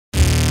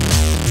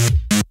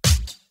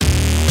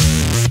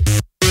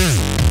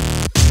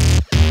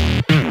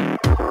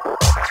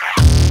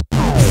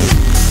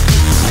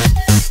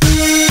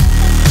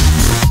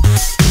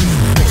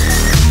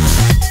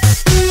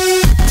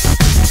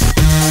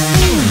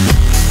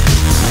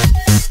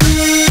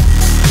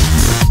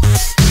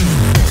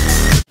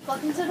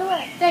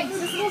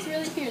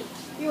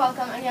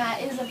Yeah,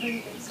 it is a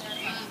pretty big school.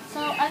 So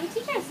are the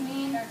teachers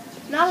mean?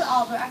 Not at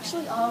all. They're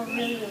actually all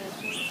really, really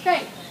nice.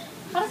 Great.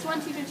 How does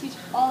one teacher teach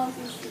all of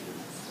these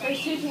students?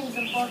 There's 2 teams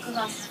of 4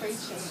 classes for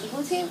each team. The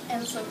blue team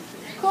and the silver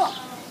team. Cool.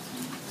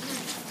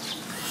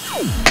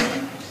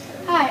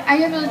 Hi, I'm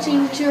your blue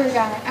team tour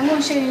guide. I'm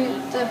going to show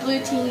you the blue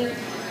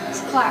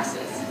team's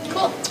classes.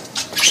 Cool.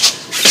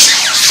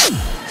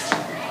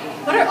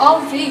 What are all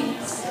of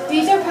these?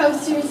 These are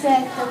posters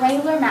that the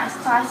regular math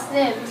class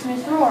did with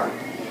Ms. Rohr.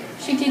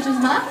 She teaches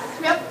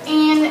math? Yep,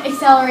 and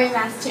accelerated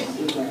math too.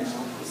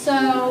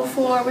 So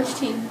for which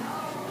team?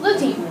 Blue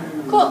team.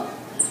 Cool.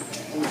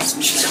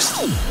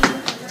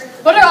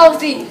 What are all of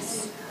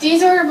these?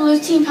 These are the blue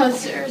team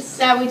posters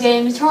that we did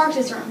in Ms.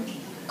 Horrocks' room.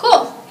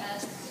 Cool.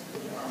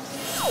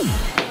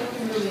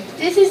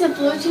 This is the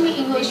blue team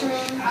English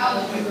room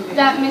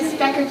that Miss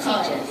Becker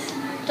teaches.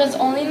 Does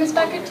only Miss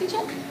Becker teach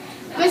it?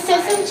 Miss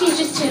Sisson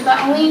teaches too, but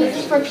only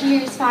for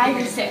periods 5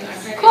 and 6.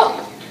 Cool.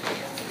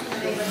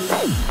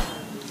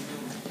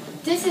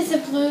 This is the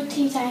blue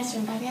team science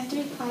room, but we have to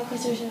be quiet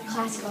because there's a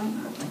class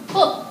going.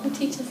 Cool. Who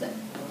teaches it?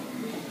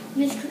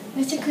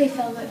 Mr.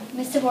 Clayfield, but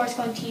Mr. DeVore is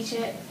going to teach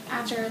it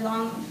after a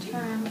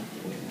long-term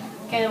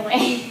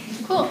getaway.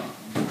 Cool.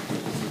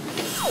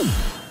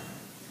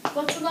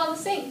 What's with all the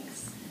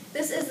sinks?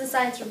 This is the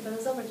science room for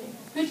the silver team.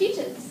 Who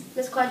teaches?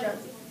 Miss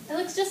Quadrozzi. It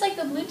looks just like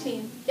the blue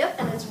team. Yep,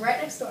 and it's right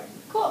next door.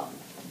 Cool.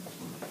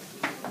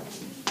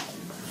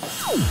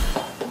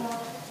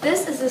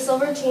 This is the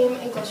silver team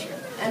English room,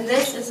 and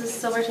this is the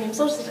silver team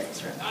social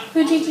studies room.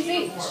 Who teaches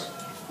each?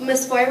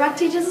 Miss Feuerbach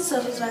teaches the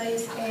social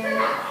studies,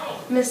 and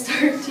Miss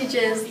Stark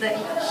teaches the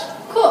English.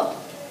 Cool.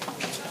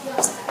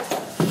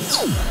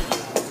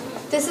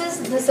 This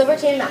is the silver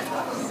team math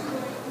class.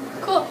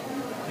 Cool.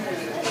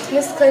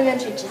 Miss Klayman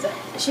teaches it.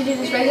 She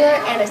teaches regular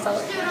and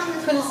accelerated.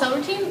 For the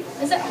silver team,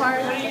 is it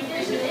hard?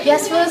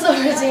 Yes, for the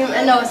silver team,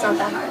 and no, it's not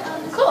that hard.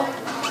 Cool.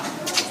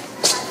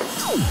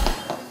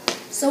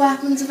 So what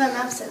happens if I'm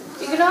absent?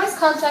 You can always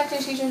contact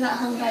your teachers at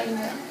home by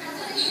email.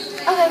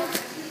 Okay.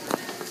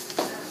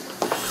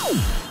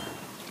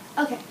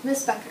 Okay,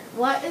 Miss Becker,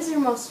 what is your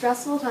most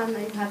stressful time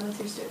that you've had with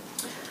your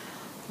students?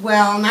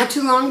 Well, not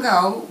too long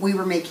ago, we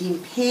were making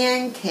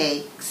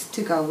pancakes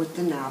to go with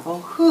the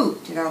novel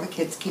Hoot. And all the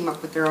kids came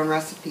up with their own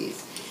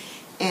recipes.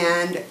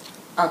 And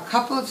a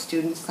couple of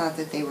students thought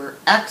that they were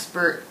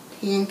expert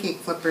pancake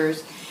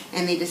flippers,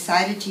 and they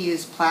decided to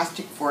use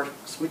plastic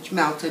forks, which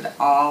melted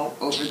all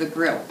over the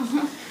grill.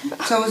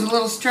 So it was a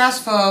little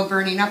stressful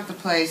burning up the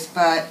place,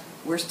 but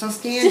we're still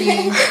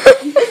standing. So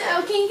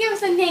can you give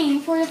us a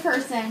name for the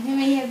person who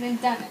may have been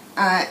done it?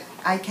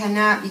 I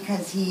cannot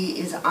because he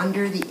is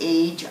under the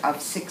age of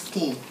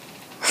 16.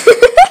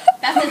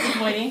 That's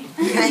disappointing.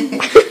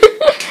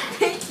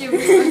 Thank you,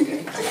 Miss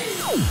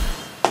Becker.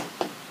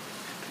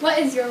 What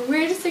is your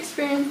weirdest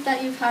experience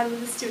that you've had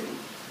with a student?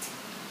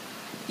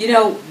 You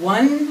know,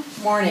 one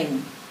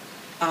morning,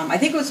 I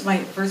think it was my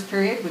first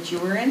period, which you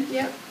were in.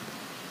 Yep.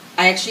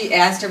 I actually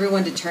asked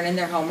everyone to turn in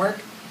their homework,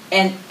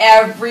 and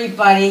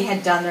everybody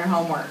had done their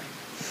homework.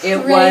 It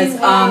was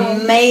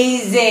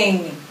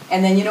amazing.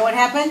 And then you know what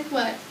happened?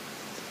 What?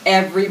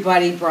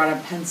 Everybody brought a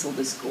pencil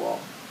to school.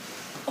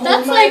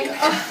 That's like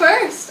a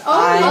first. Oh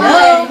I my.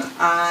 know.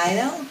 I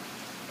know.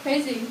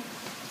 Crazy.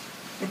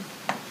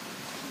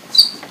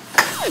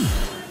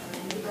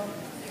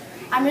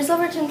 I'm your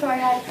silver team tour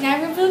guide. And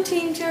I'm your blue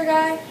team tour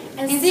guide.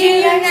 And see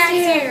you next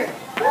year.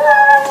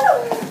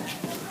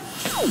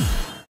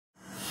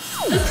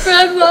 It's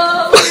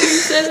Grandma.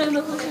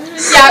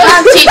 Yeah,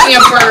 I'm teaching a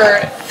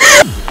bird.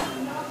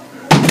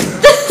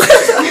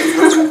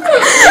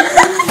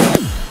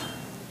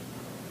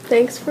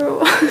 Thanks for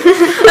watching. I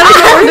don't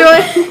know what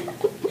we're doing.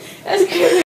 That's good.